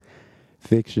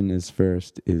Fiction is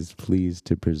First is pleased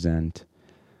to present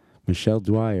Michelle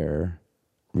Dwyer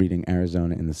reading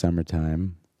Arizona in the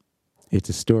Summertime. It's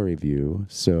a story view,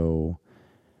 so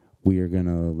we are going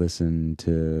to listen to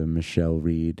Michelle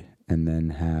read and then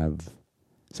have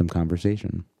some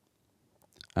conversation.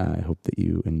 I hope that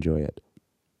you enjoy it.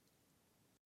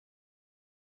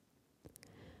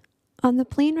 On the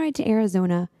plane ride to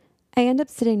Arizona, I end up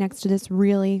sitting next to this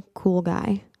really cool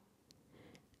guy.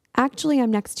 Actually,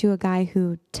 I'm next to a guy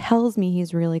who tells me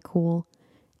he's really cool,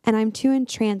 and I'm too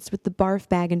entranced with the barf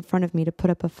bag in front of me to put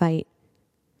up a fight.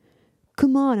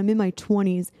 Come on, I'm in my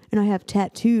 20s, and I have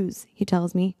tattoos, he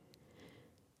tells me.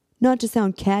 Not to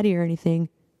sound catty or anything,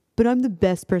 but I'm the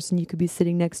best person you could be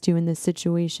sitting next to in this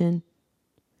situation.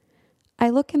 I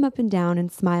look him up and down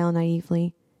and smile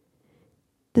naively.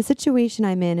 The situation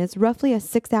I'm in is roughly a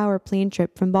 6-hour plane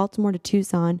trip from Baltimore to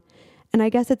Tucson, and I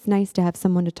guess it's nice to have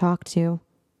someone to talk to.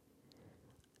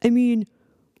 I mean,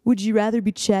 would you rather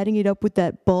be chatting it up with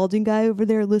that balding guy over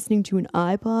there listening to an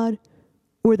iPod?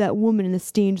 Or that woman in the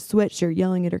stained sweatshirt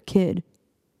yelling at her kid?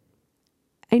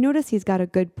 I notice he's got a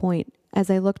good point as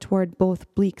I look toward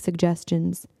both bleak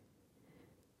suggestions.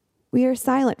 We are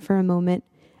silent for a moment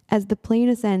as the plane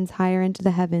ascends higher into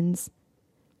the heavens.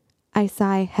 I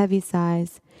sigh heavy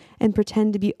sighs and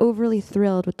pretend to be overly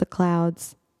thrilled with the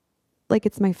clouds, like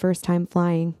it's my first time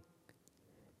flying.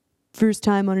 First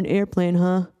time on an airplane,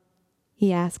 huh?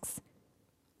 He asks.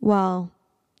 Well,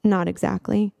 not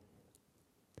exactly.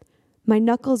 My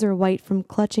knuckles are white from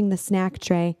clutching the snack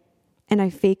tray, and I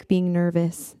fake being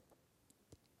nervous.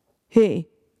 Hey,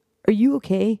 are you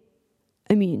okay?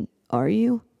 I mean, are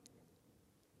you?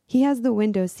 He has the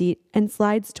window seat and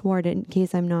slides toward it in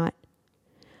case I'm not.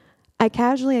 I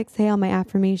casually exhale my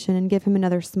affirmation and give him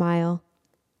another smile.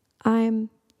 I'm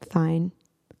fine.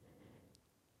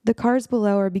 The cars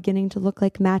below are beginning to look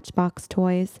like Matchbox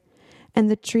toys, and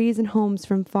the trees and homes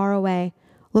from far away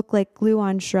look like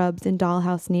glue-on shrubs in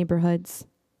dollhouse neighborhoods.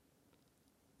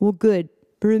 Well, good.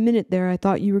 For a minute there, I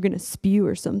thought you were going to spew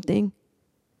or something.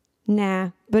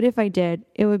 Nah, but if I did,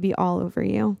 it would be all over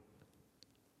you.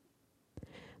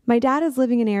 My dad is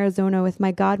living in Arizona with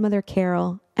my godmother,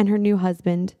 Carol, and her new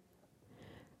husband.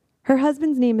 Her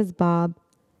husband's name is Bob,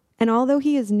 and although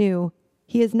he is new,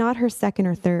 he is not her second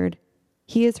or third.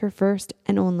 He is her first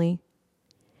and only.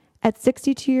 At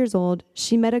 62 years old,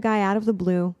 she met a guy out of the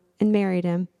blue and married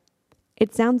him.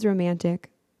 It sounds romantic,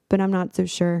 but I'm not so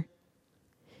sure.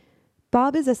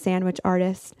 Bob is a sandwich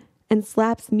artist and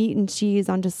slaps meat and cheese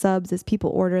onto subs as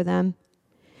people order them.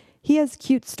 He has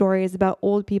cute stories about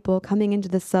old people coming into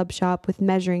the sub shop with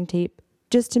measuring tape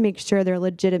just to make sure they're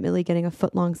legitimately getting a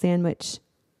foot-long sandwich.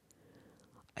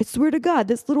 I swear to God,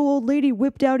 this little old lady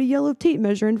whipped out a yellow tape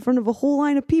measure in front of a whole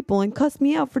line of people and cussed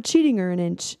me out for cheating her an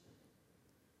inch.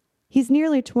 He's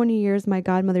nearly 20 years my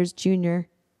godmother's junior.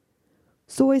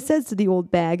 So I says to the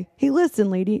old bag, hey,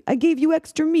 listen, lady, I gave you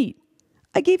extra meat.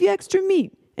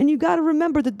 And you gotta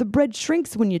remember that the bread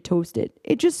shrinks when you toast it.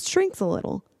 It just shrinks a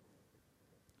little.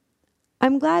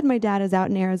 I'm glad my dad is out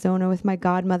in Arizona with my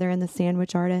godmother and the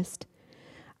sandwich artist.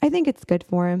 I think it's good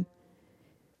for him.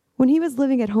 When he was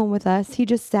living at home with us, he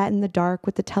just sat in the dark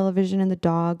with the television and the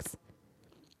dogs.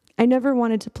 I never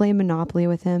wanted to play Monopoly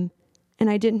with him,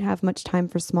 and I didn't have much time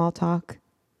for small talk.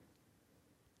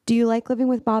 Do you like living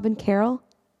with Bob and Carol?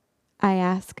 I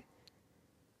ask.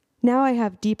 Now I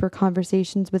have deeper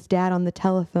conversations with Dad on the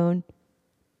telephone.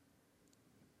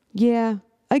 Yeah,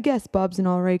 I guess Bob's an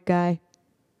all right guy.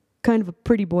 Kind of a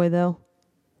pretty boy, though.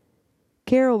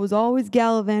 Carol was always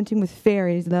gallivanting with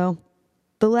fairies, though.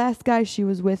 The last guy she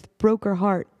was with broke her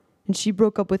heart, and she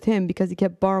broke up with him because he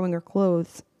kept borrowing her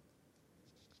clothes.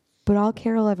 But all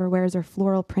Carol ever wears are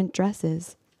floral print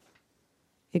dresses.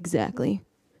 Exactly.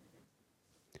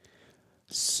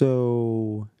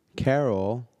 So,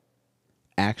 Carol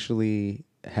actually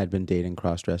had been dating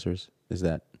cross-dressers. Is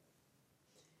that?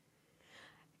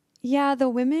 Yeah, the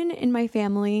women in my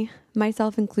family,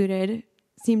 myself included,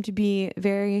 seem to be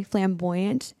very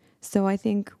flamboyant. So I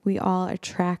think we all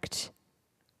attract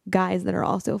guys that are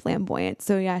also flamboyant.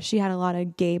 So yeah, she had a lot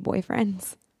of gay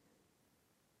boyfriends.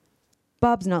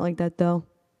 Bob's not like that, though.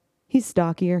 He's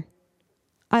stockier.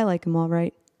 I like him all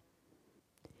right.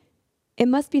 It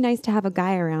must be nice to have a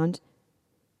guy around.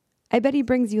 I bet he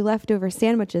brings you leftover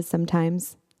sandwiches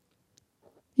sometimes.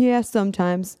 Yeah,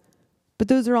 sometimes. But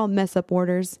those are all mess-up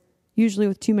orders, usually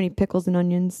with too many pickles and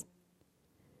onions.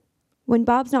 When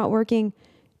Bob's not working,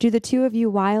 do the two of you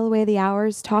while away the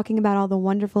hours talking about all the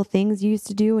wonderful things you used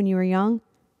to do when you were young?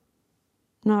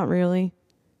 Not really.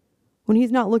 When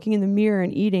he's not looking in the mirror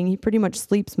and eating, he pretty much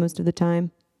sleeps most of the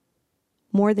time.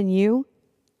 More than you?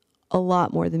 A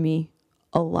lot more than me.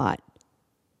 A lot.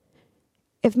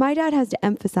 If my dad has to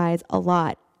emphasize a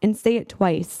lot and say it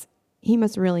twice, he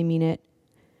must really mean it.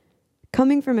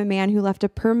 Coming from a man who left a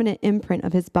permanent imprint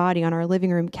of his body on our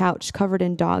living room couch covered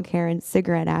in dog hair and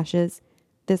cigarette ashes,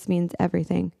 this means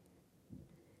everything.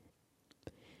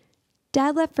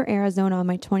 Dad left for Arizona on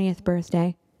my 20th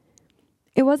birthday.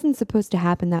 It wasn't supposed to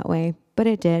happen that way, but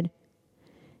it did.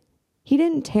 He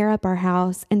didn't tear up our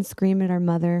house and scream at our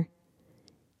mother.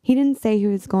 He didn't say he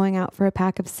was going out for a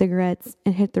pack of cigarettes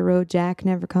and hit the road jack,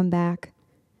 never come back.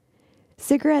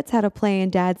 Cigarettes had a play in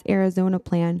Dad's Arizona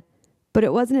plan, but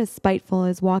it wasn't as spiteful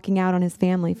as walking out on his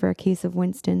family for a case of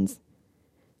Winston's.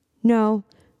 No,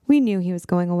 we knew he was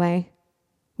going away.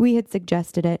 We had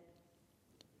suggested it.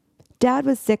 Dad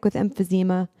was sick with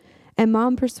emphysema, and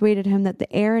Mom persuaded him that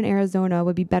the air in Arizona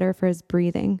would be better for his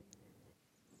breathing.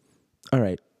 All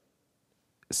right.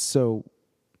 So,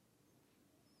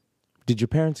 did your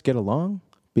parents get along?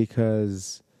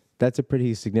 Because that's a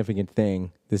pretty significant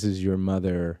thing. This is your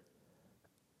mother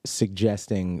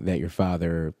suggesting that your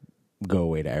father go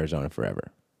away to Arizona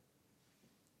forever.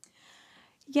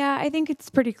 Yeah, I think it's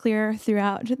pretty clear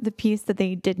throughout the piece that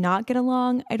they did not get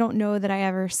along. I don't know that I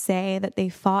ever say that they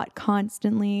fought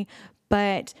constantly,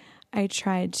 but I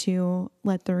tried to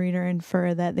let the reader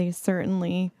infer that they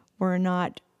certainly were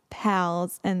not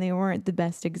pals and they weren't the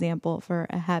best example for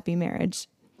a happy marriage.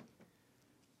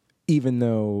 Even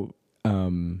though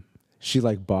she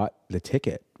bought the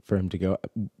ticket for him to go,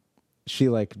 she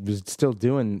was still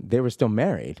they were still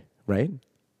married, right?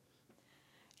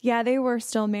 Yeah, they were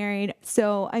still married.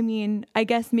 So, I mean, I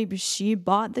guess maybe she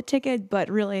bought the ticket, but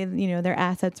really, their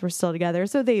assets were still together.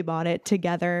 So they bought it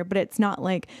together. But it's not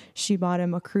like she bought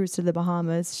him a cruise to the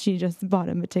Bahamas. She just bought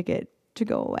him a ticket to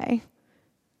go away.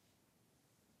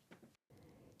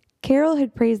 Carol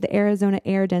had praised the Arizona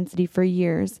air density for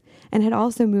years and had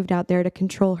also moved out there to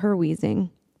control her wheezing.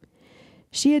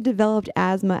 She had developed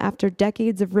asthma after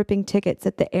decades of ripping tickets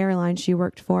at the airline she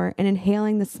worked for and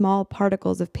inhaling the small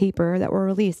particles of paper that were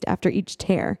released after each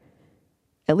tear.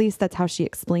 At least that's how she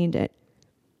explained it.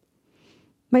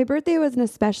 My birthday was an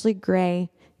especially gray,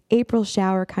 April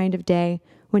shower kind of day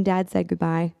when Dad said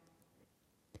goodbye.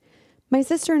 My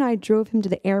sister and I drove him to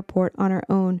the airport on our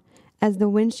own as the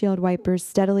windshield wipers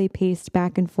steadily paced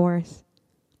back and forth.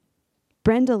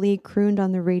 Brenda Lee crooned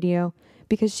on the radio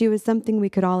because she was something we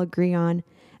could all agree on,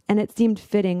 and it seemed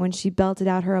fitting when she belted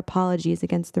out her apologies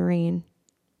against the rain.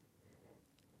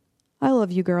 I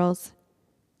love you girls.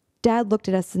 Dad looked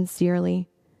at us sincerely.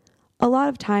 A lot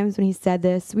of times when he said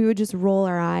this, we would just roll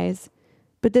our eyes,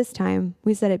 but this time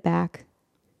we said it back.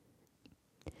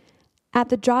 At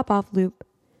the drop-off loop,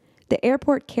 the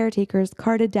airport caretakers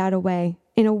carted Dad away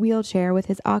in a wheelchair with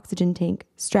his oxygen tank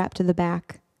strapped to the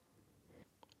back.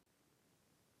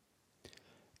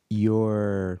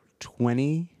 You're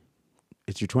 20,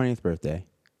 it's your 20th birthday,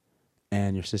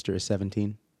 and your sister is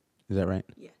 17. Is that right?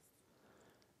 Yes.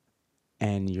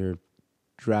 And you're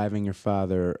driving your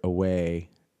father away,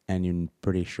 and you're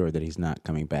pretty sure that he's not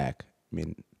coming back. I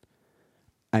mean,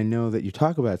 I know that you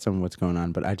talk about some of what's going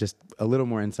on, but a little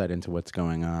more insight into what's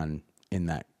going on in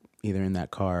that, either in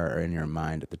that car or in your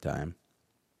mind at the time.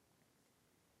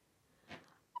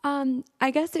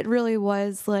 I guess it really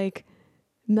was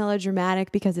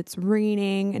melodramatic because it's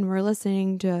raining and we're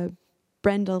listening to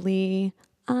Brenda Lee.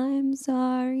 I'm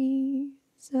sorry,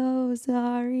 so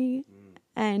sorry.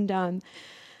 And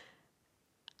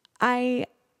I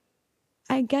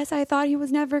guess I thought he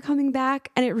was never coming back,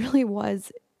 and it really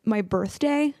was my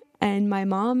birthday, and my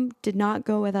mom did not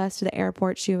go with us to the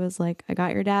airport. She was like, I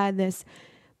got your dad this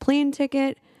plane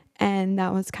ticket, and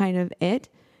that was kind of it.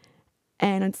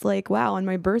 And it's like, wow, on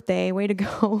my birthday, way to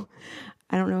go.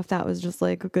 I don't know if that was just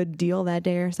a good deal that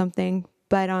day or something,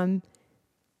 but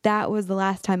that was the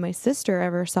last time my sister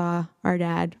ever saw our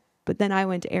dad. But then I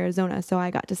went to Arizona, so I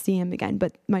got to see him again,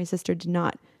 but my sister did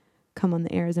not come on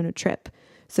the Arizona trip.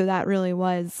 So that really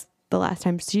was the last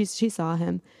time she saw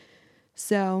him.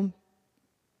 So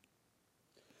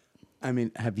I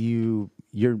mean,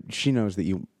 she knows that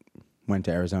you went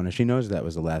to Arizona. She knows that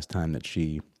was the last time that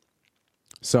she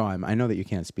saw him. I know that you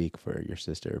can't speak for your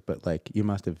sister, but you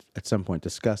must have at some point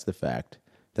discussed the fact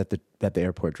that the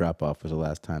airport drop-off was the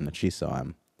last time that she saw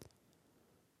him.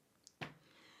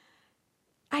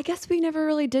 I guess we never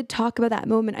really did talk about that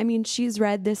moment. I mean, she's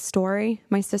read this story,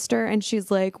 my sister, and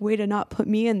she's like, way to not put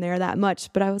me in there that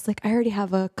much. But I was like, I already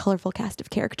have a colorful cast of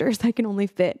characters. I can only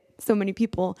fit so many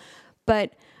people.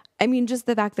 But I mean, just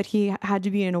the fact that he had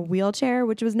to be in a wheelchair,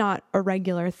 which was not a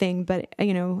regular thing, but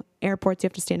airports, you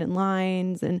have to stand in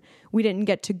lines, and we didn't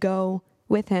get to go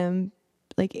with him.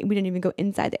 We didn't even go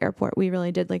inside the airport. We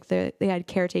really did they had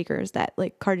caretakers that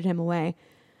carted him away.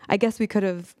 I guess we could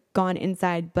have gone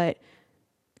inside, but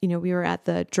we were at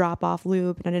the drop-off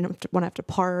loop and I didn't want to have to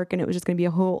park and it was just going to be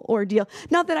a whole ordeal.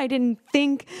 Not that I didn't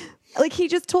think, like, he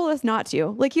just told us not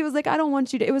to. Like, he was like, I don't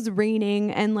want you to, it was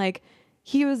raining, and like,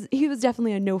 he was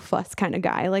definitely a no fuss kind of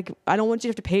guy. Like, I don't want you to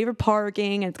have to pay for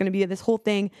parking and it's going to be this whole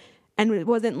thing. And it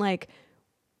wasn't like,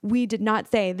 we did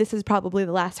not say this is probably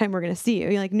the last time we're going to see you.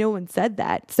 Like, no one said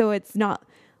that. So it's not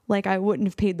like I wouldn't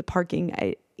have paid the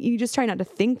parking. You just try not to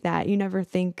think that. You never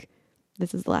think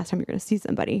this is the last time you're going to see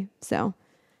somebody. So.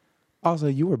 Also,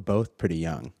 you were both pretty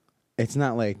young. It's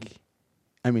not like,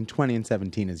 20 and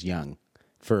 17 is young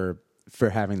for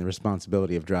having the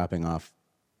responsibility of dropping off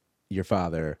your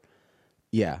father.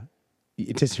 Yeah.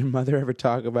 Does your mother ever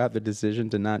talk about the decision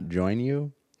to not join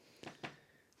you?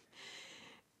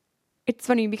 It's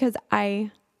funny because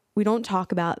we don't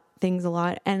talk about things a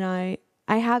lot. And I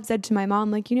have said to my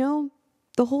mom, like,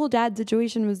 the whole dad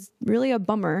situation was really a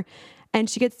bummer. And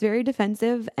she gets very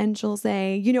defensive and she'll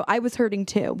say, I was hurting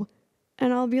too.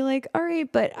 And I'll be like, all right,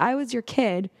 but I was your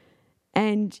kid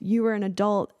and you were an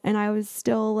adult and I was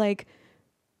still like,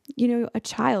 a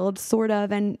child sort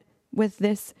of. And with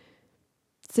this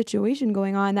situation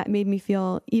going on, that made me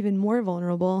feel even more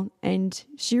vulnerable. And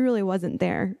she really wasn't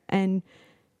there. And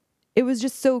it was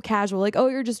just so casual. Like, oh,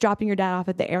 you're just dropping your dad off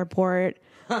at the airport.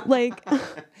 Like,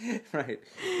 right.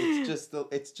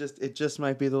 It just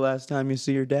might be the last time you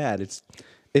see your dad.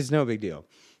 It's no big deal.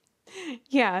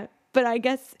 Yeah. But I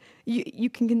guess you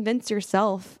can convince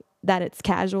yourself that it's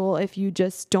casual if you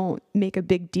just don't make a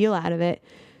big deal out of it.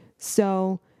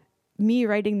 So me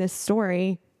writing this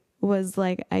story was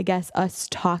like, I guess, us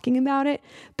talking about it.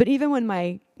 But even when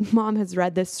my mom has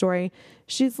read this story,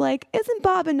 she's like, isn't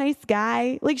Bob a nice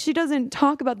guy? Like, she doesn't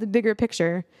talk about the bigger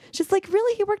picture. She's like,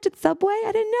 really? He worked at Subway?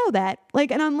 I didn't know that.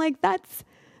 Like, and I'm like, that's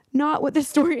not what this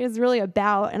story is really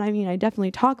about. And I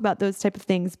definitely talk about those type of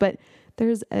things, but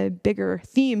there's a bigger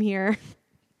theme here.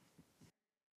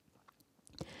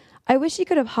 I wish he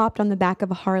could have hopped on the back of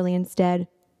a Harley instead.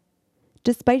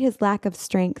 Despite his lack of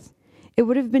strength, it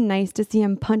would have been nice to see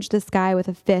him punch the sky with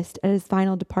a fist at his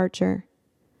final departure.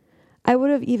 I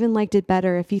would have even liked it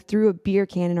better if he threw a beer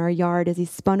can in our yard as he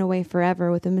spun away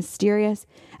forever with a mysterious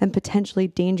and potentially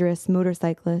dangerous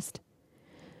motorcyclist.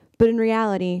 But in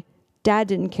reality, Dad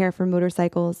didn't care for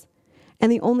motorcycles,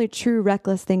 and the only true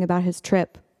reckless thing about his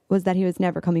trip was that he was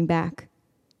never coming back.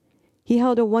 He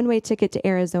held a one-way ticket to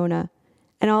Arizona,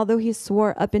 and although he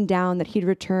swore up and down that he'd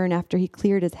return after he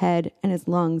cleared his head and his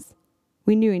lungs,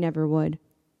 we knew he never would.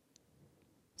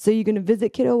 So you gonna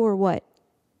visit, kiddo, or what?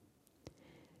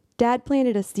 Dad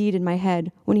planted a seed in my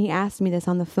head when he asked me this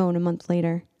on the phone a month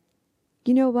later.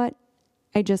 You know what?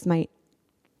 I just might.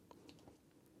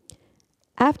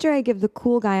 After I give the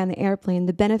cool guy on the airplane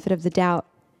the benefit of the doubt,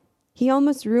 he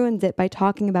almost ruins it by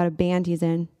talking about a band he's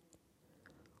in.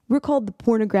 We're called the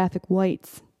Pornographic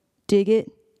Whites. Dig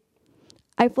it?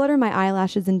 I flutter my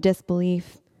eyelashes in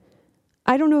disbelief.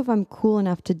 I don't know if I'm cool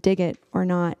enough to dig it or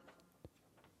not.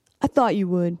 I thought you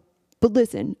would. But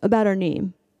listen, about our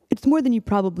name. It's more than you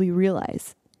probably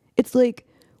realize. It's like,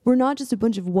 we're not just a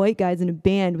bunch of white guys in a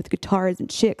band with guitars and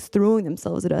chicks throwing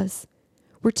themselves at us.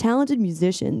 We're talented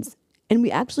musicians, and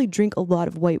we actually drink a lot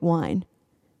of white wine.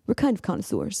 We're kind of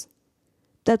connoisseurs.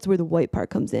 That's where the white part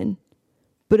comes in.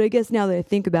 But I guess now that I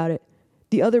think about it,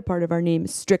 the other part of our name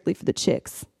is strictly for the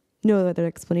chicks. No other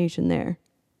explanation there.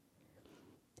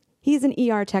 He's an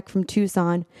ER tech from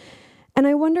Tucson, and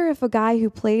I wonder if a guy who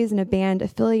plays in a band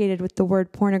affiliated with the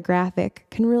word pornographic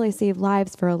can really save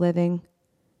lives for a living.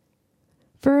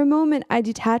 For a moment, I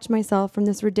detach myself from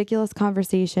this ridiculous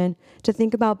conversation to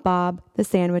think about Bob, the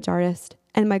sandwich artist,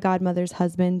 and my godmother's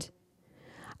husband.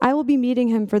 I will be meeting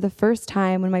him for the first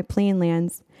time when my plane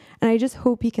lands, and I just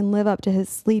hope he can live up to his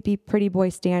sleepy, pretty boy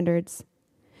standards.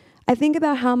 I think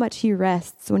about how much he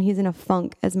rests when he's in a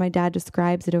funk, as my dad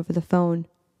describes it over the phone.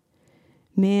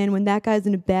 Man, when that guy's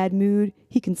in a bad mood,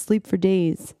 he can sleep for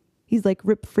days. He's like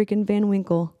Rip freaking Van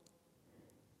Winkle.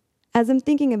 As I'm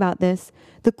thinking about this,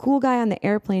 the cool guy on the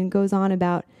airplane goes on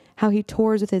about how he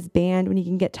tours with his band when he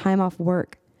can get time off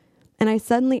work, and I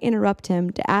suddenly interrupt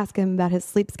him to ask him about his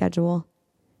sleep schedule,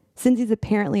 since he's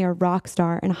apparently a rock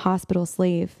star and a hospital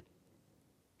slave.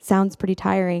 Sounds pretty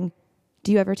tiring.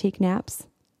 Do you ever take naps?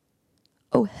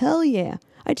 Oh, hell yeah.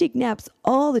 I take naps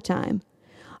all the time.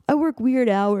 I work weird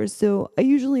hours, so I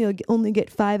usually only get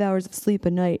 5 hours of sleep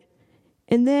a night.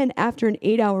 And then after an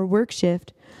 8-hour work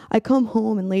shift, I come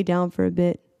home and lay down for a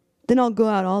bit. Then I'll go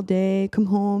out all day, come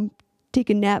home, take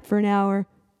a nap for an hour,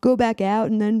 go back out,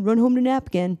 and then run home to nap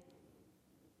again.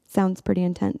 Sounds pretty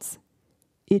intense.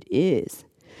 It is.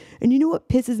 And you know what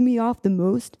pisses me off the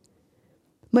most?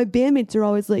 My bandmates are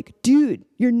always like, dude,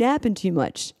 you're napping too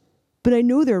much. But I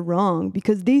know they're wrong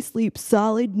because they sleep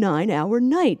solid 9-hour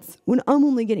nights when I'm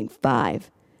only getting 5.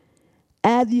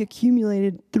 Add the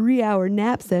accumulated 3-hour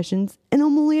nap sessions and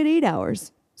I'm only at 8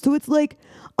 hours. So it's like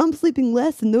I'm sleeping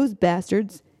less than those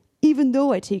bastards, even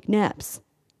though I take naps.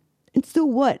 And so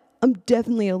what? I'm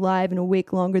definitely alive and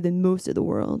awake longer than most of the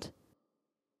world.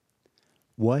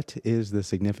 What is the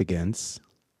significance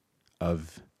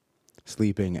of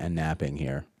sleeping and napping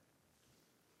here?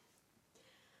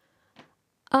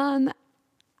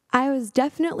 I was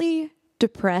definitely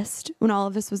depressed when all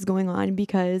of this was going on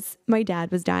because my dad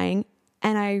was dying,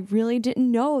 and I really didn't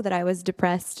know that I was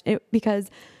depressed because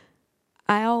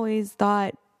I always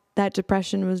thought that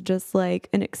depression was just like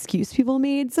an excuse people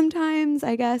made sometimes,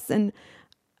 I guess, and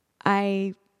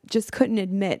I just couldn't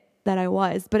admit that I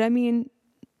was. But I mean,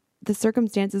 the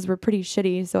circumstances were pretty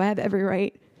shitty, so I have every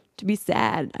right to be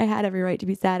sad. I had every right to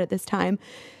be sad at this time.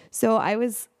 So I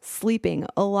was sleeping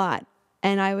a lot,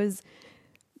 and I was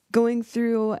going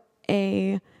through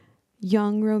a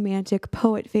young romantic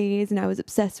poet phase, and I was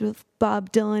obsessed with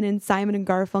Bob Dylan and Simon and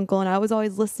Garfunkel, and I was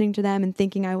always listening to them and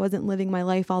thinking I wasn't living my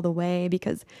life all the way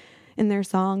because in their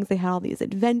songs they had all these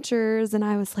adventures, and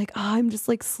I was like, oh, I'm just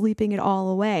like sleeping it all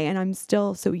away, and I'm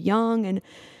still so young,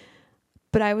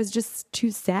 but I was just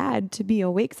too sad to be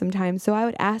awake sometimes. So I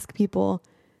would ask people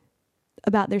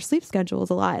about their sleep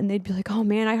schedules a lot, and they'd be like, oh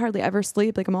man, I hardly ever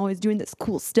sleep, like I'm always doing this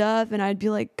cool stuff, and I'd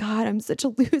be like, God, I'm such a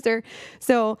loser.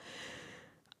 So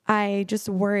I just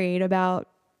worried about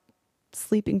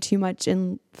sleeping too much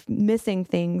and missing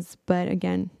things, but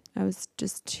again, I was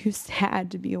just too sad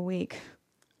to be awake.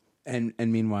 And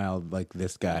meanwhile, like,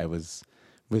 this guy was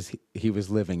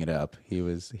living it up. He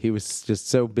was just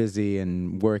so busy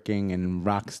and working and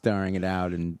rock starring it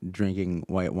out and drinking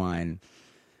white wine.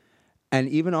 And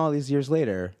even all these years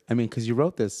later, I mean, because you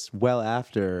wrote this well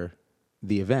after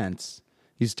the events,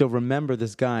 you still remember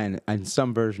this guy and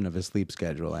some version of his sleep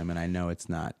schedule. I mean, I know it's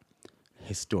not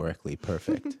historically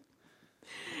perfect.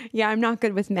 Yeah, I'm not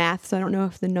good with math, so I don't know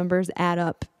if the numbers add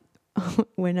up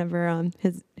whenever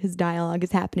his dialogue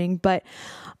is happening. But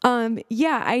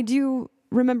yeah, I do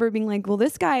remember being like, well,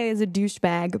 this guy is a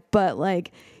douchebag, but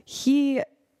like he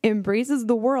embraces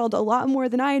the world a lot more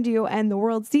than I do, and the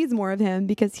world sees more of him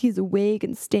because he's awake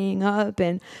and staying up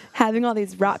and having all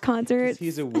these rock concerts.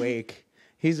 He's awake.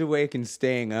 He's awake and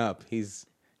staying up. He's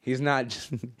not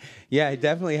just... Yeah, he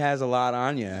definitely has a lot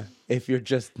on you if you're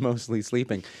just mostly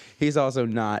sleeping. He's also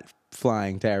not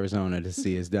flying to Arizona to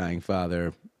see his dying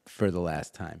father for the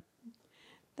last time.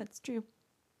 That's true.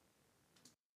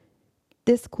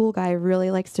 This cool guy really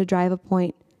likes to drive a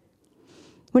point.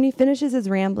 When he finishes his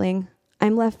rambling,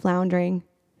 I'm left floundering.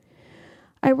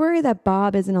 I worry that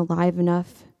Bob isn't alive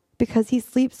enough because he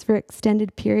sleeps for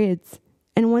extended periods,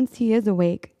 and once he is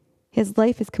awake, his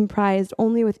life is comprised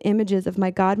only with images of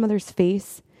my godmother's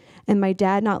face and my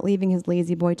dad not leaving his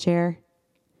lazy boy chair.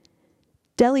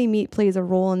 Deli meat plays a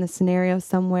role in the scenario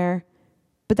somewhere,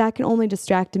 but that can only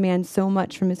distract a man so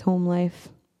much from his home life.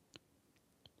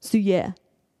 So yeah,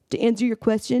 to answer your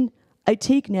question, I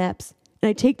take naps, and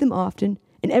I take them often,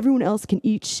 and everyone else can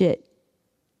eat shit.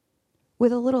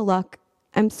 With a little luck,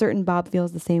 I'm certain Bob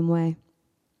feels the same way.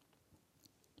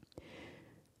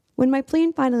 When my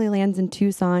plane finally lands in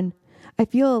Tucson, I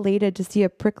feel elated to see a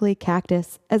prickly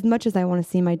cactus as much as I want to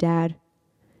see my dad.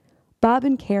 Bob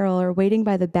and Carol are waiting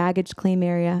by the baggage claim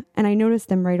area, and I notice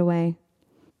them right away.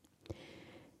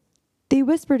 They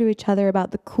whisper to each other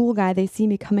about the cool guy they see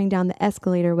me coming down the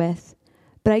escalator with,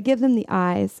 but I give them the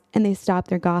eyes, and they stop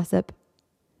their gossip.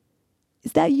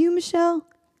 Is that you, Michelle?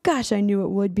 Gosh, I knew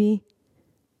it would be.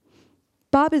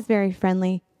 Bob is very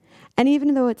friendly, and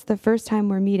even though it's the first time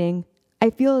we're meeting, I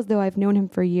feel as though I've known him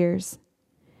for years.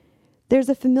 There's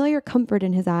a familiar comfort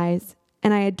in his eyes,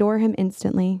 and I adore him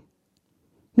instantly.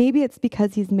 Maybe it's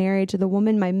because he's married to the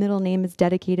woman my middle name is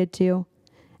dedicated to,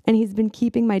 and he's been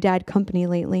keeping my dad company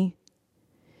lately.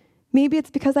 Maybe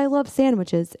it's because I love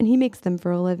sandwiches, and he makes them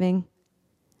for a living.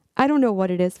 I don't know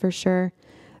what it is for sure,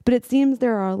 but it seems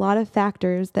there are a lot of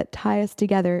factors that tie us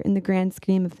together in the grand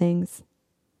scheme of things.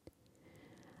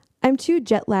 I'm too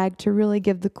jet-lagged to really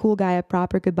give the cool guy a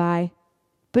proper goodbye,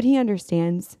 but he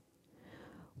understands.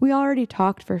 We already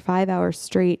talked for 5 hours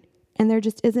straight, and there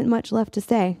just isn't much left to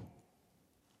say.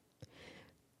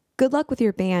 Good luck with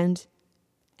your band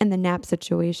and the nap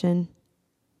situation.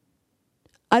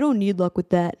 I don't need luck with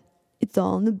that. It's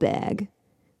all in the bag.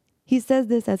 He says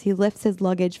this as he lifts his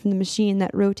luggage from the machine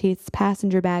that rotates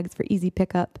passenger bags for easy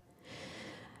pickup.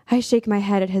 I shake my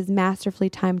head at his masterfully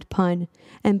timed pun,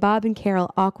 and Bob and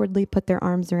Carol awkwardly put their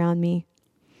arms around me.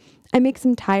 I make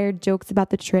some tired jokes about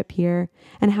the trip here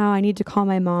and how I need to call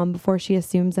my mom before she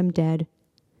assumes I'm dead.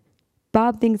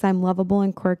 Bob thinks I'm lovable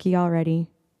and quirky already.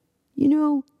 You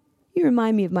know, you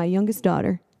remind me of my youngest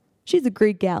daughter. She's a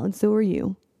great gal, and so are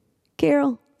you.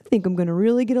 Carol, I think I'm going to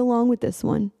really get along with this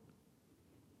one.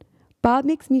 Bob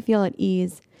makes me feel at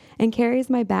ease and carries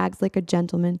my bags like a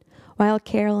gentleman while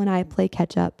Carol and I play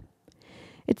catch up.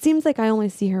 It seems like I only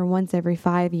see her once every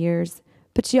 5 years,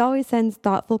 but she always sends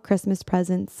thoughtful Christmas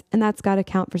presents, and that's got to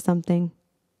count for something.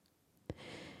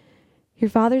 Your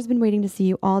father's been waiting to see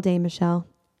you all day, Michelle.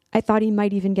 I thought he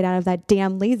might even get out of that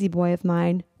damn lazy boy of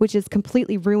mine, which is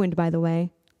completely ruined, by the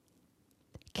way.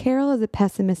 Carol is a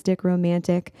pessimistic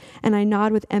romantic, and I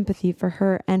nod with empathy for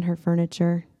her and her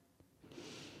furniture.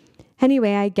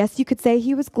 Anyway, I guess you could say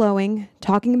he was glowing,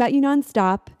 talking about you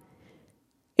nonstop.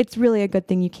 It's really a good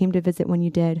thing you came to visit when you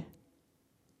did.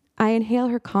 I inhale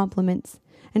her compliments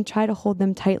and try to hold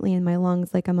them tightly in my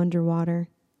lungs like I'm underwater.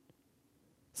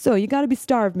 So, you gotta be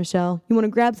starved, Michelle. You want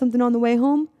to grab something on the way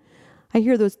home? I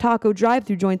hear those taco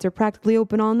drive-thru joints are practically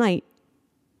open all night.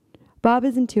 Bob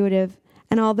is intuitive,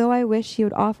 and although I wish he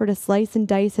would offer to slice and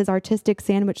dice his artistic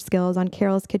sandwich skills on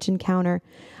Carol's kitchen counter,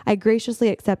 I graciously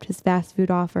accept his fast food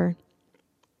offer.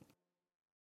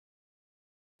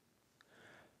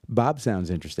 Bob sounds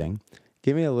interesting.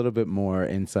 Give me a little bit more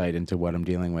insight into what I'm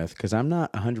dealing with, because I'm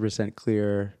not 100%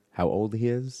 clear how old he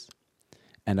is,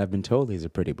 and I've been told he's a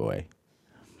pretty boy.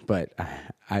 But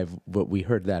we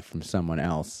heard that from someone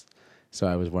else, so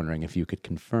I was wondering if you could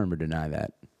confirm or deny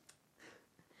that.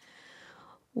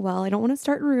 Well, I don't want to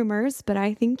start rumors, but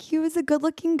I think he was a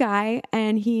good-looking guy,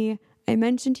 and I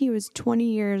mentioned he was 20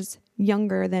 years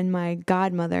younger than my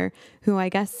godmother, who I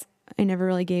guess I never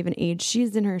really gave an age.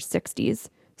 She's in her 60s,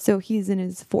 so he's in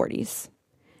his 40s.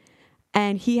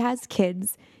 And he has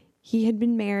kids. He had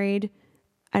been married.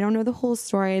 I don't know the whole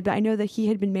story, but I know that he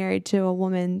had been married to a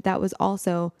woman that was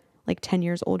also like 10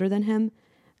 years older than him.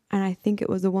 And I think it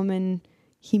was a woman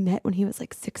he met when he was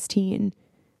like 16.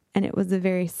 And it was a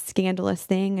very scandalous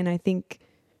thing. And I think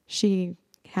she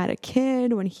had a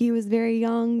kid when he was very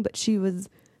young, but she was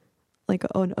like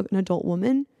an adult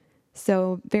woman.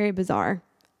 So very bizarre.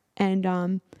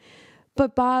 And,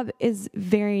 but Bob is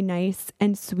very nice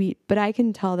and sweet, but I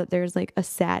can tell that there's like a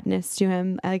sadness to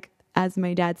him. Like, as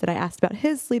my dad said, I asked about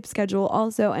his sleep schedule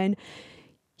also, and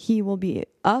he will be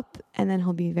up and then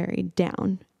he'll be very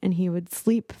down, and he would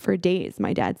sleep for days,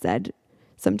 my dad said,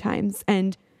 sometimes.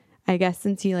 And I guess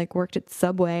since he like worked at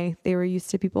Subway, they were used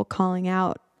to people calling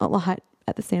out a lot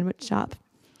at the sandwich shop.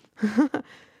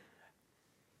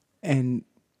 And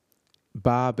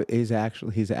Bob is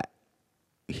actually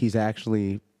he's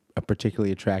actually a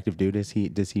particularly attractive dude. Was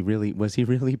he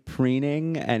really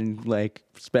preening and like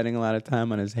spending a lot of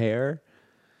time on his hair?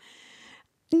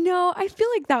 No, I feel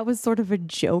like that was sort of a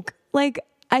joke. Like,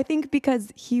 I think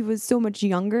because he was so much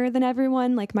younger than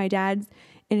everyone, like my dad's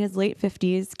in his late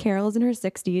 50s, Carol's in her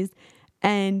 60s,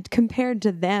 and compared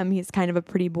to them, he's kind of a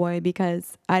pretty boy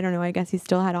because, I don't know, I guess he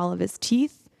still had all of his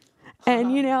teeth.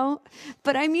 And,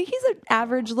 but I mean, he's an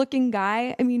average looking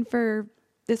guy. I mean, for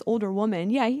this older woman,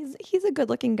 yeah, he's a good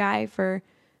looking guy for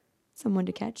someone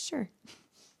to catch, sure.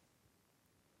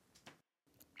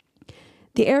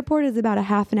 The airport is about a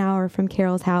half an hour from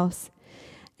Carol's house,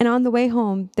 and on the way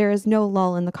home, there is no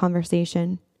lull in the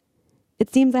conversation.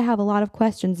 It seems I have a lot of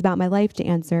questions about my life to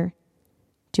answer.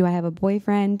 Do I have a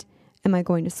boyfriend? Am I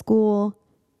going to school?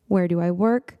 Where do I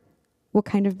work? What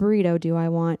kind of burrito do I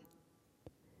want?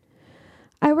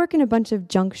 I work in a bunch of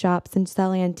junk shops and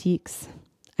sell antiques,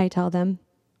 I tell them.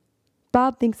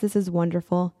 Bob thinks this is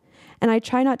wonderful, and I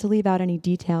try not to leave out any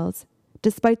details,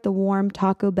 despite the warm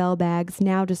Taco Bell bags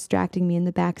now distracting me in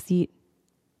the back seat.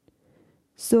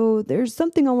 So there's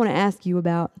something I want to ask you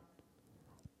about.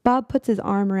 Bob puts his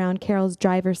arm around Carol's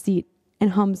driver's seat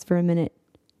and hums for a minute.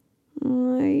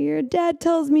 Your dad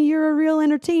tells me you're a real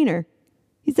entertainer.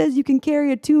 He says you can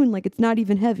carry a tune like it's not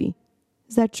even heavy.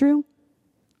 Is that true?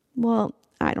 Well,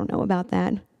 I don't know about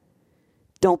that.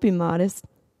 Don't be modest.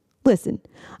 Listen,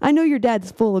 I know your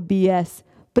dad's full of BS,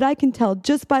 but I can tell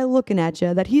just by looking at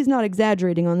you that he's not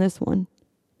exaggerating on this one.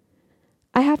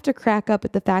 I have to crack up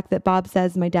at the fact that Bob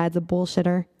says my dad's a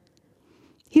bullshitter.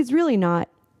 He's really not,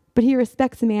 but he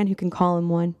respects a man who can call him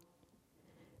one.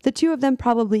 The two of them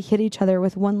probably hit each other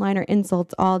with one-liner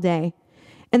insults all day,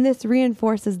 and this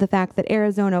reinforces the fact that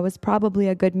Arizona was probably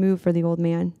a good move for the old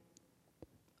man.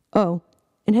 Oh,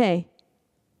 and hey.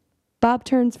 Bob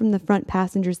turns from the front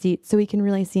passenger seat so he can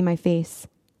really see my face.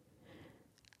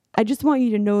 I just want you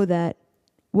to know that,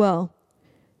 well,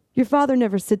 your father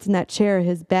never sits in that chair of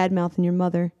his bad-mouthing your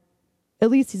mother. At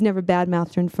least he's never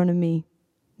bad-mouthed her in front of me.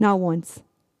 Not once.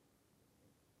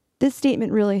 This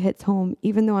statement really hits home,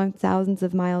 even though I'm thousands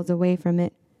of miles away from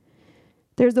it.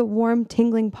 There's a warm,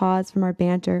 tingling pause from our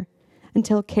banter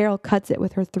until Carol cuts it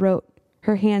with her throat,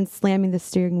 her hand slamming the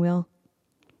steering wheel.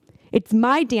 It's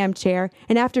my damn chair,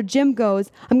 and after Jim goes,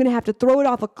 I'm going to have to throw it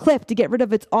off a cliff to get rid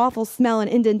of its awful smell and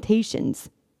indentations.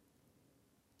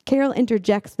 Carol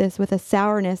interjects this with a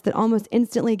sourness that almost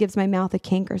instantly gives my mouth a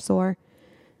canker sore.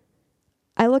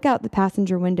 I look out the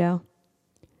passenger window.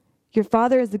 Your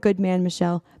father is a good man,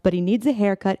 Michelle, but he needs a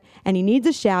haircut, and he needs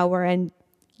a shower, and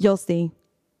you'll see.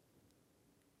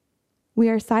 We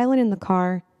are silent in the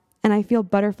car, and I feel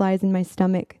butterflies in my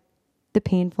stomach, the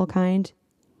painful kind.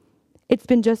 It's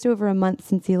been just over a month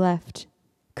since he left.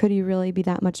 Could he really be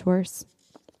that much worse?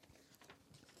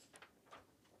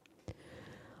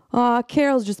 Aw,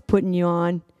 Carol's just putting you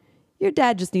on. Your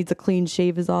dad just needs a clean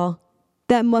shave is all.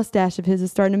 That mustache of his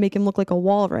is starting to make him look like a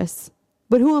walrus.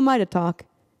 But who am I to talk?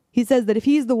 He says that if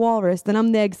he's the walrus, then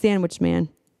I'm the egg sandwich man.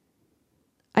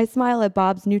 I smile at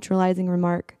Bob's neutralizing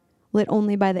remark, lit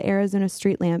only by the Arizona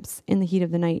street lamps in the heat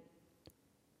of the night.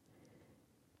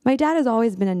 My dad has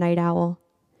always been a night owl.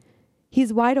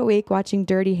 He's wide awake watching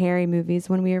Dirty Harry movies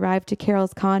when we arrive to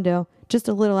Carol's condo just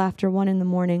a little after 1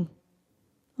 a.m.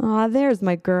 "Aw, there's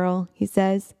my girl," he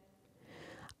says.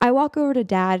 I walk over to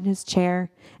Dad in his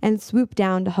chair and swoop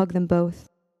down to hug them both.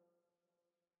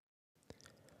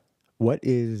 What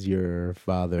is your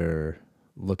father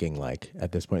looking like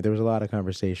at this point? There was a lot of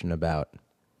conversation about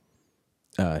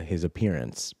his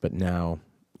appearance, but now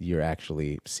you're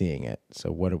actually seeing it.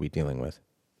 So what are we dealing with?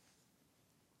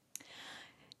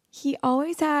 He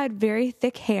always had very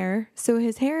thick hair, so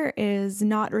his hair is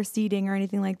not receding or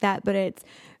anything like that, but it's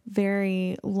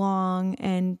very long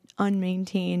and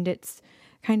unmaintained. It's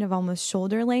kind of almost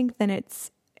shoulder length, and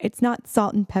it's not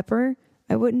salt and pepper,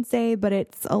 I wouldn't say, but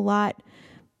it's a lot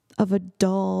of a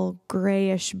dull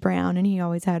grayish brown, and he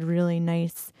always had really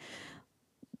nice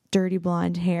dirty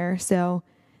blonde hair. So,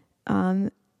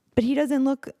 but he doesn't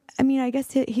look, I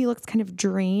guess he looks kind of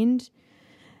drained.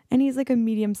 And he's like a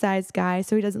medium-sized guy,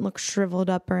 so he doesn't look shriveled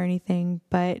up or anything,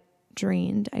 but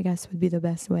drained, I guess would be the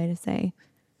best way to say.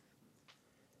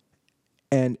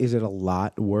 And is it a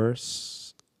lot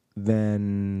worse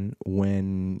than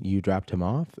when you dropped him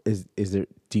off?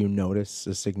 Do you notice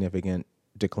a significant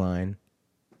decline?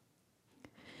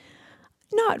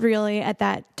 Not really at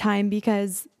that time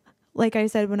because, like I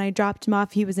said, when I dropped him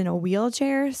off, he was in a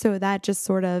wheelchair, so that just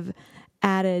sort of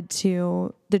added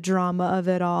to the drama of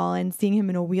it all, and seeing him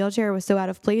in a wheelchair was so out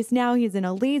of place. Now he's in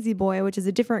a lazy boy, which is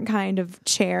a different kind of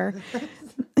chair,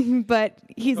 but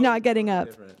he's not getting up.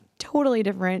 Totally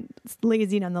different. It's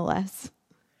lazy nonetheless.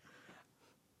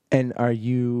 And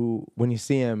when you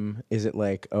see him, is it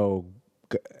like, oh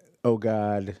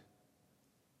God,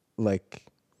 like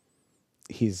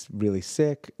he's really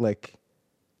sick? Like,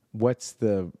 what's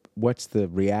the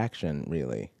reaction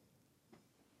really?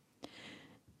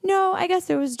 No, I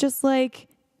guess it was just like,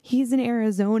 he's in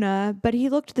Arizona, but he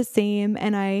looked the same,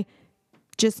 and I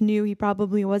just knew he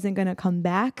probably wasn't going to come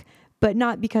back, but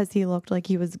not because he looked like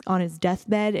he was on his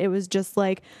deathbed. It was just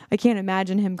like, I can't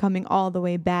imagine him coming all the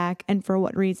way back, and for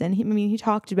what reason. He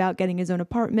talked about getting his own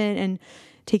apartment and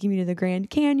taking me to the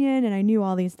Grand Canyon, and I knew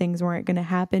all these things weren't going to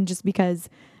happen just because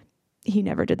he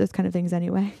never did those kind of things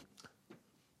anyway.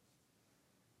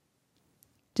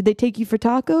 Did they take you for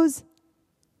tacos?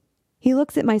 He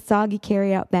looks at my soggy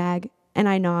carry-out bag, and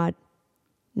I nod.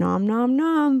 Nom, nom,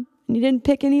 nom. And you didn't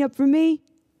pick any up for me?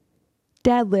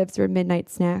 Dad lives for midnight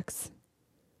snacks.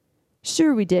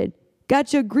 Sure we did.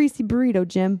 Got you a greasy burrito,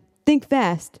 Jim. Think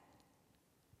fast.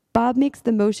 Bob makes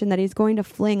the motion that he's going to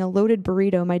fling a loaded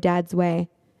burrito my dad's way.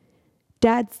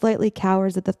 Dad slightly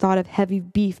cowers at the thought of heavy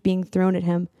beef being thrown at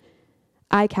him.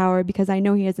 I cower because I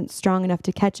know he isn't strong enough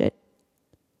to catch it.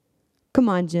 Come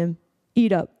on, Jim.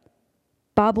 Eat up.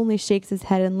 Bob only shakes his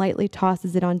head and lightly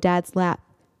tosses it on Dad's lap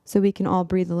so we can all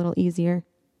breathe a little easier.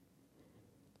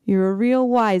 You're a real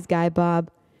wise guy,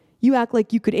 Bob. You act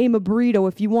like you could aim a burrito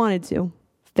if you wanted to.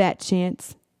 Fat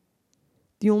chance.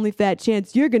 The only fat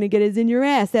chance you're going to get is in your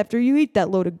ass after you eat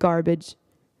that load of garbage.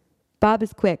 Bob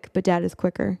is quick, but Dad is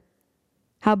quicker.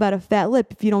 How about a fat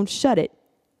lip if you don't shut it?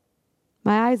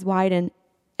 My eyes widen,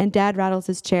 and Dad rattles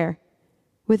his chair.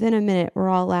 Within a minute, we're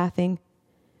all laughing.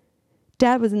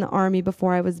 Dad was in the Army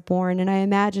before I was born, and I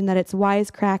imagine that it's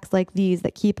wisecracks like these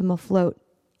that keep him afloat,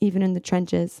 even in the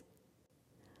trenches.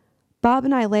 Bob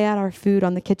and I lay out our food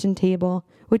on the kitchen table,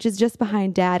 which is just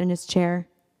behind Dad in his chair.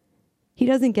 He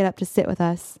doesn't get up to sit with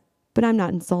us, but I'm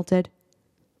not insulted.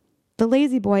 The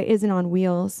lazy boy isn't on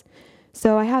wheels,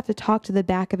 so I have to talk to the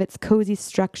back of its cozy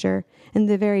structure and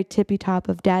the very tippy top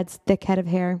of Dad's thick head of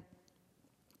hair.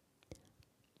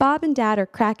 Bob and Dad are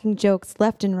cracking jokes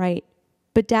left and right,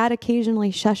 but Dad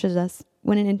occasionally shushes us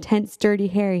when an intense Dirty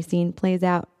Harry scene plays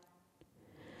out.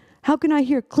 How can I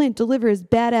hear Clint deliver his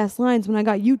badass lines when I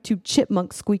got you two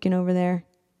chipmunks squeaking over there?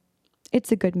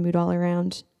 It's a good mood all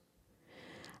around.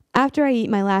 After I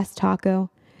eat my last taco,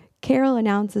 Carol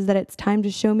announces that it's time to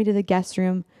show me to the guest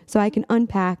room so I can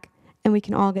unpack and we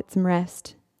can all get some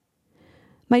rest.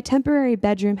 My temporary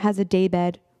bedroom has a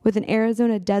daybed with an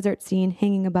Arizona desert scene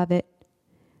hanging above it.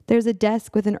 There's a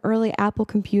desk with an early Apple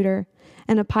computer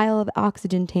and a pile of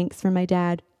oxygen tanks for my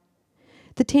dad.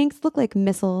 The tanks look like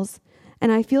missiles,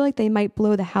 and I feel like they might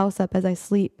blow the house up as I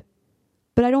sleep,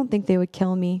 but I don't think they would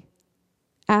kill me.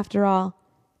 After all,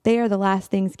 they are the last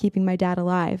things keeping my dad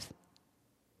alive.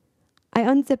 I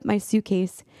unzip my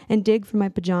suitcase and dig for my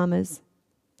pajamas.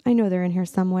 I know they're in here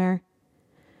somewhere.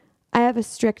 I have a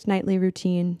strict nightly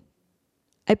routine.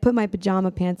 I put my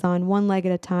pajama pants on one leg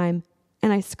at a time,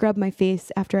 and I scrub my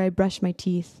face after I brush my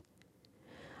teeth.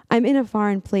 I'm in a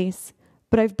foreign place,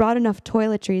 but I've brought enough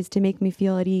toiletries to make me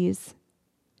feel at ease.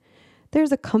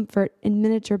 There's a comfort in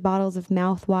miniature bottles of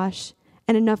mouthwash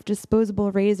and enough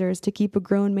disposable razors to keep a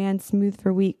grown man smooth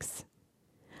for weeks.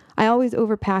 I always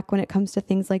overpack when it comes to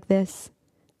things like this.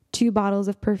 2 bottles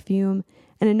of perfume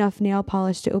and enough nail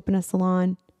polish to open a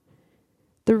salon.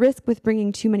 The risk with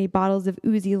bringing too many bottles of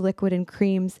oozy liquid and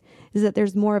creams is that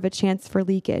there's more of a chance for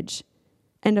leakage.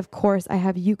 And of course, I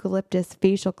have eucalyptus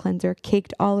facial cleanser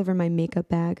caked all over my makeup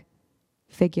bag.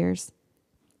 Figures.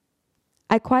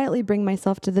 I quietly bring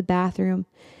myself to the bathroom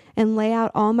and lay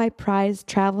out all my prized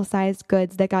travel-sized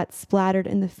goods that got splattered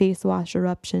in the face wash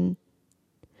eruption.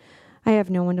 I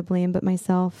have no one to blame but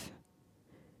myself.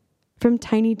 From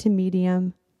tiny to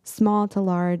medium, small to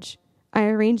large, I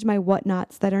arrange my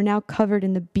whatnots that are now covered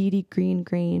in the beady green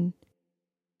grain.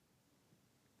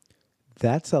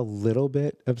 That's a little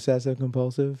bit obsessive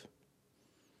compulsive.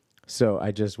 So I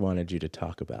just wanted you to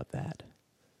talk about that.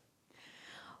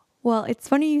 Well, it's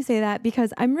funny you say that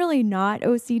because I'm really not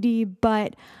OCD,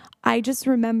 but I just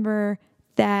remember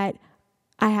that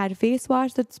I had face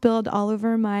wash that spilled all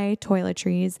over my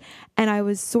toiletries, and I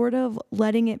was sort of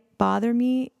letting it bother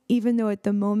me, even though at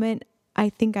the moment I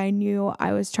think I knew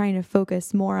I was trying to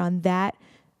focus more on that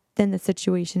than the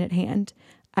situation at hand.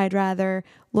 I'd rather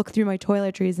look through my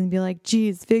toiletries and be like,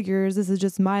 geez, figures, this is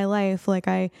just my life. Like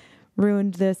I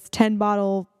ruined this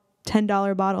 $10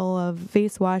 bottle of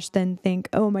face wash than think,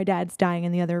 oh, my dad's dying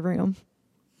in the other room.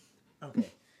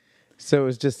 Okay. So it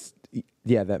was just,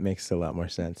 yeah, that makes a lot more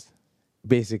sense.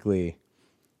 Basically,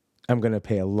 I'm going to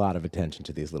pay a lot of attention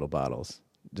to these little bottles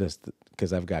just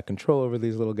because I've got control over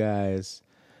these little guys.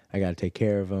 I got to take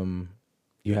care of them.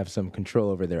 You have some control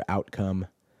over their outcome,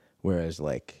 whereas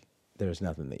like there's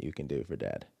nothing that you can do for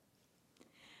dad.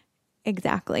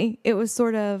 Exactly. It was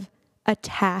sort of a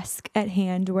task at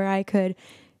hand where I could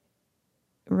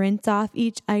rinse off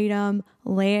each item,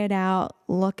 lay it out,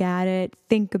 look at it,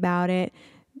 think about it.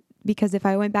 Because if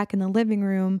I went back in the living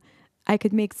room, I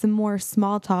could make some more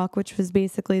small talk, which was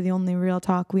basically the only real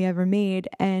talk we ever made,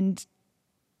 and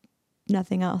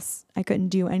nothing else. I couldn't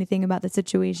do anything about the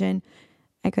situation.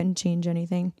 I couldn't change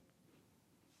anything.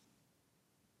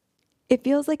 It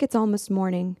feels like it's almost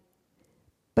morning.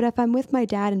 But if I'm with my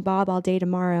dad and Bob all day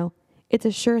tomorrow, it's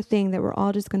a sure thing that we're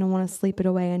all just going to want to sleep it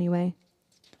away anyway.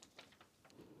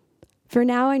 For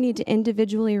now, I need to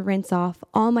individually rinse off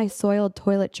all my soiled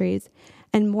toiletries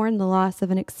and mourn the loss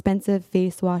of an expensive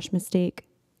face wash mistake.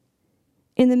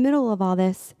 In the middle of all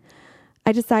this,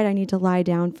 I decide I need to lie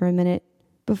down for a minute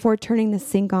before turning the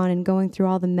sink on and going through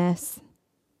all the mess.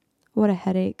 What a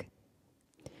headache.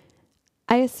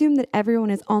 I assume that everyone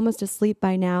is almost asleep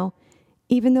by now,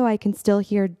 even though I can still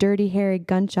hear Dirty Harry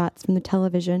gunshots from the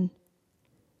television.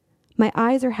 My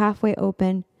eyes are halfway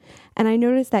open, and I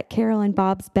notice that Carol and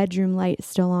Bob's bedroom light is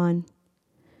still on.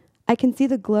 I can see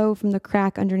the glow from the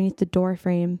crack underneath the door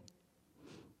frame.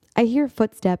 I hear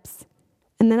footsteps,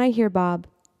 and then I hear Bob.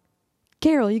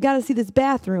 Carol, you gotta see this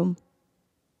bathroom.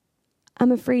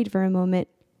 I'm afraid for a moment.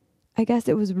 I guess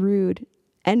it was rude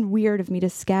and weird of me to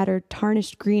scatter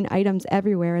tarnished green items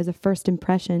everywhere as a first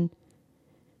impression.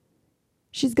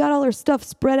 She's got all her stuff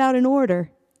spread out in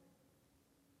order.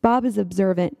 Bob is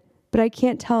observant, but I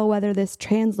can't tell whether this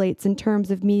translates in terms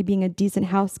of me being a decent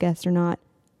house guest or not.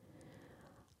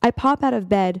 I pop out of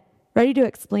bed, ready to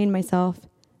explain myself,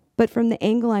 but from the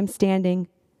angle I'm standing,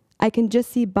 I can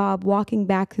just see Bob walking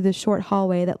back through the short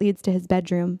hallway that leads to his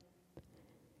bedroom.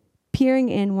 Peering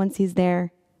in once he's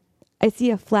there, I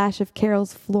see a flash of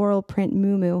Carol's floral print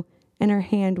muumuu and her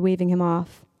hand waving him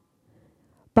off.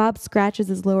 Bob scratches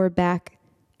his lower back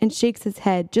and shakes his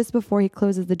head just before he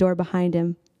closes the door behind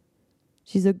him.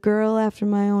 She's a girl after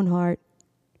my own heart.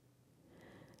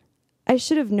 I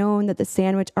should have known that the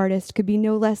sandwich artist could be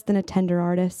no less than a tender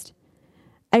artist.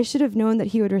 I should have known that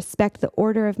he would respect the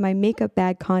order of my makeup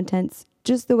bag contents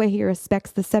just the way he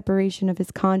respects the separation of his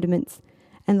condiments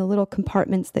and the little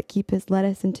compartments that keep his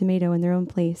lettuce and tomato in their own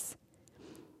place.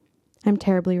 I'm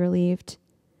terribly relieved.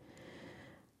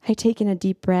 I take in a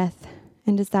deep breath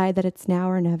and decide that it's now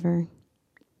or never.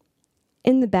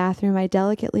 In the bathroom, I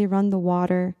delicately run the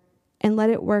water and let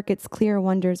it work its clear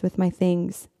wonders with my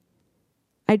things.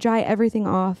 I dry everything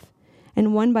off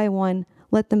and one by one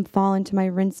let them fall into my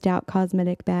rinsed out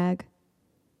cosmetic bag.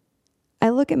 I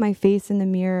look at my face in the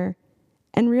mirror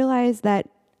and realize that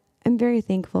I'm very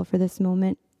thankful for this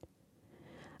moment.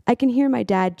 I can hear my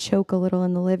dad choke a little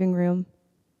in the living room,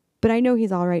 but I know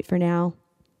he's all right for now.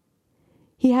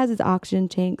 He has his oxygen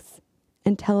tanks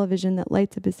and television that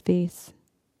lights up his face.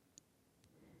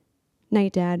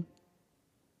 Night, Dad.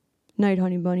 Night,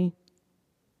 honey bunny.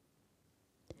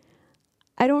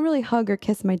 I don't really hug or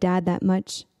kiss my dad that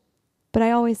much, but I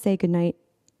always say goodnight.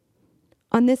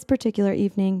 On this particular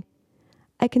evening,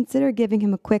 I consider giving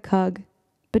him a quick hug,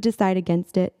 but decide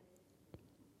against it.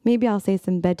 Maybe I'll say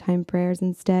some bedtime prayers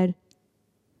instead.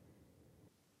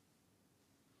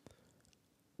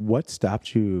 What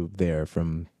stopped you there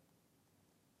from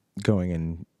going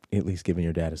and at least giving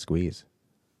your dad a squeeze?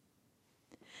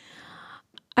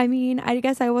 I mean, I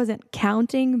guess I wasn't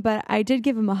counting, but I did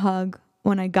give him a hug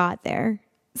when I got there.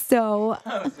 So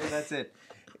That's it.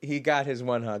 He got his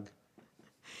one hug.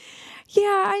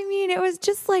 yeah, I mean, it was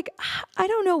just like, I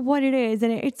don't know what it is.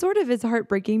 And it sort of is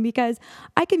heartbreaking because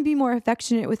I can be more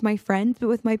affectionate with my friends, but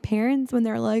with my parents, when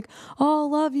they're like, oh,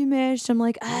 love you, Mish, I'm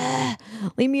like,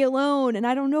 leave me alone. And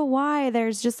I don't know why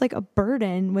there's just like a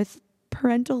burden with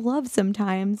parental love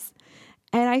sometimes.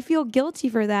 And I feel guilty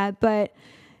for that. But,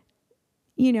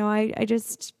 you know, I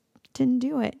just didn't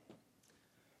do it.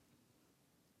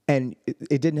 And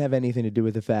it didn't have anything to do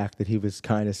with the fact that he was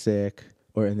kind of sick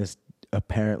or in this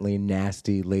apparently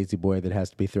nasty lazy boy that has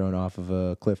to be thrown off of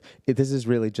a cliff. This is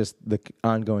really just the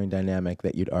ongoing dynamic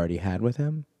that you'd already had with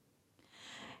him.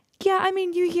 Yeah, I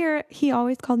mean, you hear he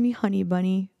always called me Honey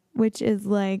Bunny, which is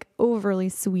like overly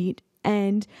sweet.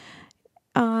 And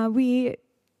we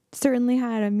certainly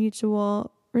had a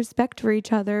mutual respect for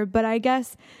each other. But I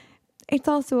guess it's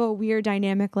also a weird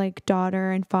dynamic, like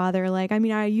daughter and father. Like, I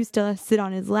mean, I used to sit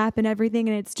on his lap and everything,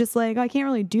 and it's just like, I can't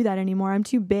really do that anymore. I'm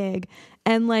too big.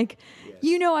 And like, yes.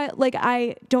 You know,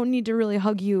 I don't need to really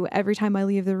hug you every time I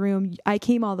leave the room. I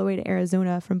came all the way to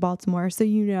Arizona from Baltimore, so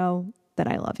you know that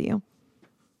I love you.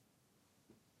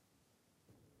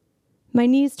 My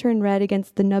knees turn red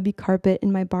against the nubby carpet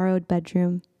in my borrowed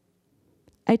bedroom.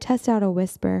 I test out a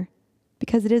whisper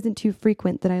because it isn't too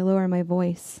frequent that I lower my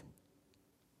voice.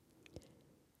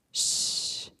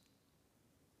 Shh.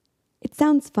 It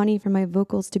sounds funny for my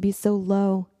vocals to be so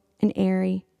low and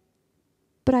airy,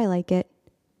 but I like it.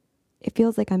 It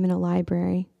feels like I'm in a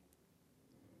library.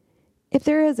 If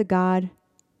there is a God,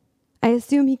 I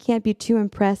assume he can't be too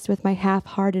impressed with my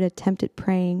half-hearted attempt at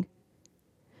praying.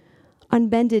 On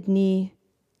bended knee,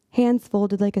 hands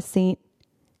folded like a saint,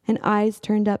 and eyes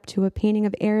turned up to a painting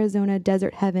of Arizona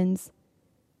desert heavens,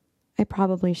 I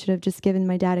probably should have just given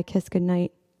my dad a kiss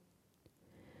goodnight.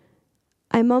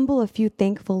 I mumble a few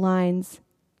thankful lines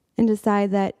and decide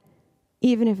that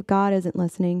even if God isn't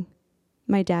listening,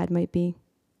 my dad might be.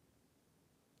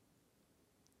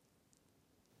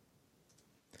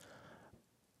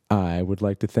 I would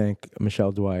like to thank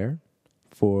Michelle Dwyer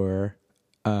for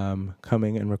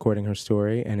coming and recording her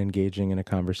story and engaging in a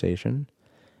conversation.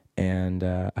 And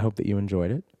I hope that you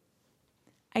enjoyed it.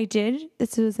 I did.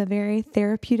 This was a very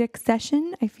therapeutic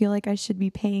session. I feel like I should be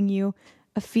paying you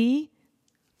a fee.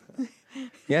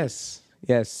 Yes.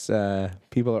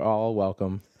 People are all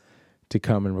welcome to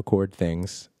come and record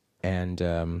things, and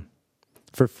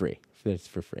for free. It's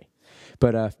for free.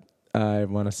 But I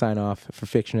want to sign off for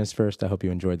Fictionist first. I hope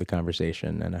you enjoyed the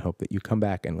conversation, and I hope that you come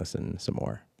back and listen some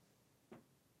more.